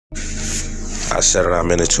I said it, I'm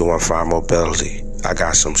in the 215 mobility. I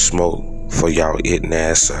got some smoke for y'all eating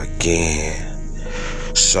ass again.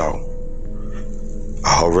 So, a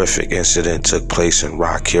horrific incident took place in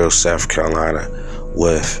Rock Hill, South Carolina,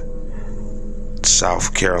 with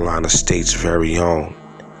South Carolina State's very own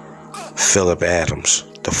Phillip Adam,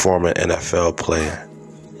 the former NFL player.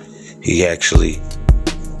 He actually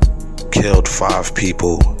killed 5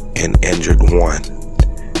 people and injured 1.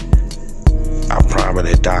 A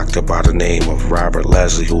prominent doctor by the name of Robert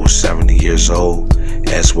Leslie, who was 70 years old,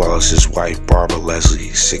 as well as his wife Barbara Leslie,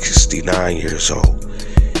 69 years old,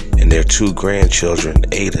 and their 2 grandchildren,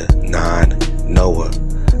 Ada, 9, Noah,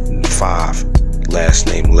 5, last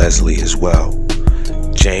name Leslie as well.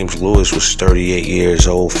 James Lewis was 38 years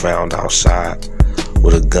old, found outside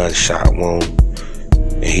with a gunshot wound,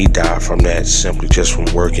 and he died from that simply just from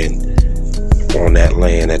working on that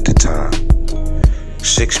land at the time.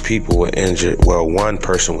 6 people were injured. Well, 1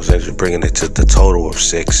 person was injured, bringing it to the total of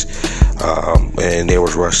 6, and they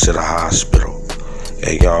was rushed to the hospital.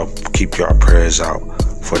 And y'all keep your prayers out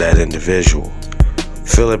for that individual.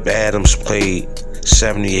 Phillip Adams played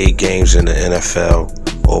 78 games in the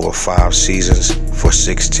NFL over 5 seasons for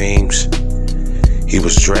 6 teams. He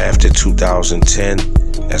was drafted 2010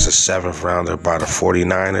 as a 7th rounder by the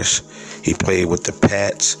 49ers. He played with the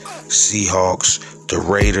Pats, Seahawks, the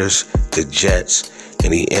Raiders, the Jets,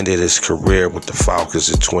 and he ended his career with the Falcons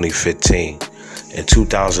in 2015. In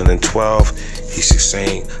 2012, he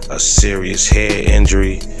sustained a serious head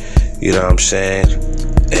injury, you know what I'm saying?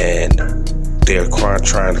 And they're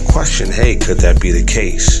trying to question, hey, could that be the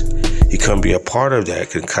case? He couldn't be a part of that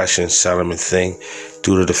concussion settlement thing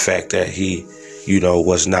due to the fact that he,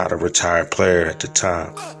 was not a retired player at the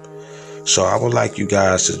time. So I would like you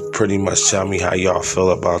guys to pretty much tell me how y'all feel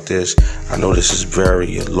about this. I know this is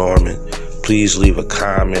very alarming. Please leave a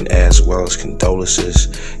comment as well as condolences.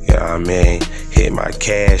 You know what I mean? Hit my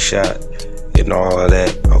cash out and all of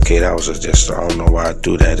that. Okay, that was just, I don't know why I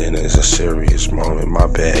do that, and it's a serious moment. My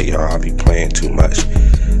bad, y'all. I be playing too much.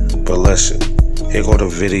 But listen, here go the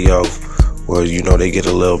video where, they get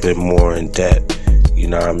a little bit more in depth. You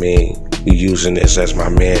know what I mean? We using this, as my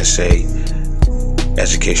man say,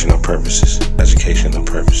 educational purposes. Educational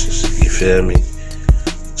purposes. You feel me?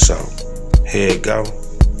 So, here it go.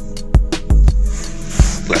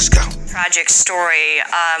 Let's go. Tragic story.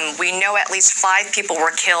 We know at least 5 people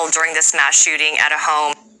were killed during this mass shooting at a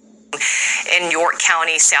home in York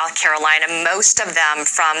County, South Carolina, most of them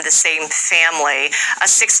from the same family. A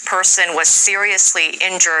 6th person was seriously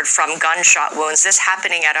injured from gunshot wounds. This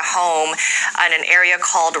happening at a home in an area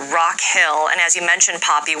called Rock Hill. And as you mentioned,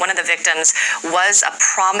 Poppy, one of the victims was a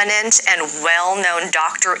prominent and well-known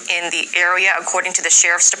doctor in the area. According to the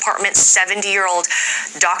Sheriff's Department, 70-year-old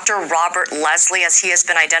Dr. Robert Leslie, as he has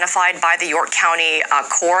been identified by the York County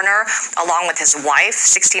coroner, along with his wife,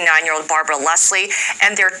 69-year-old Barbara Leslie,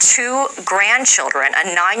 and their 2 grandchildren,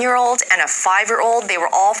 a 9-year-old and a 5-year-old. They were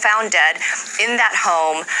all found dead in that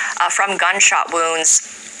home from gunshot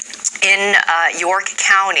wounds in York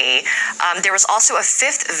County. There was also a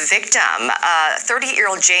 5th victim,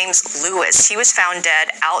 38-year-old James Lewis. He was found dead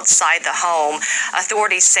outside the home.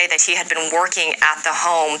 Authorities say that he had been working at the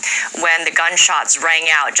home when the gunshots rang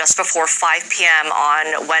out just before 5 p.m.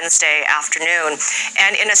 on Wednesday afternoon.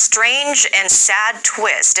 And in a strange and sad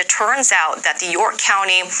twist, it turns out that the York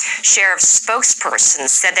County Sheriff's spokesperson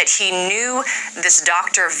said that he knew this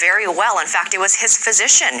doctor very well. In fact, it was his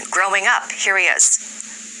physician growing up. Here he is.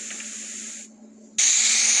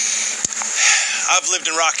 I've lived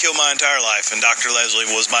in Rock Hill my entire life, and Dr. Leslie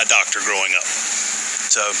was my doctor growing up.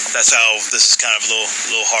 So that's how this is kind of a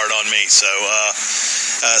little hard on me.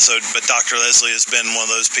 But Dr. Leslie has been one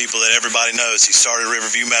of those people that everybody knows. He started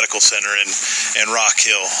Riverview Medical Center in Rock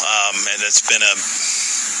Hill, and it's been a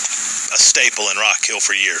staple in Rock Hill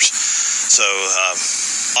for years. So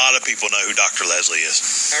a lot of people know who Dr. Leslie is.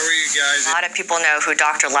 How are you guys? A lot of people know who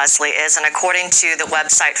Dr. Leslie is, and according to the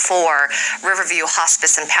website for Riverview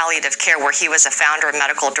Hospice and Palliative Care, where he was a founder and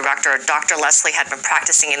medical director, Dr. Leslie had been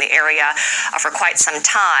practicing in the area for quite some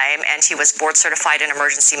time, and he was board certified in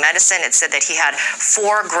emergency medicine. It said that he had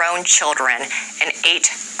 4 grown children and 8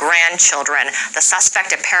 grandchildren. The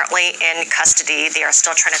suspect apparently in custody. They are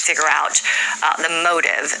still trying to figure out the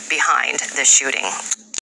motive behind the shooting.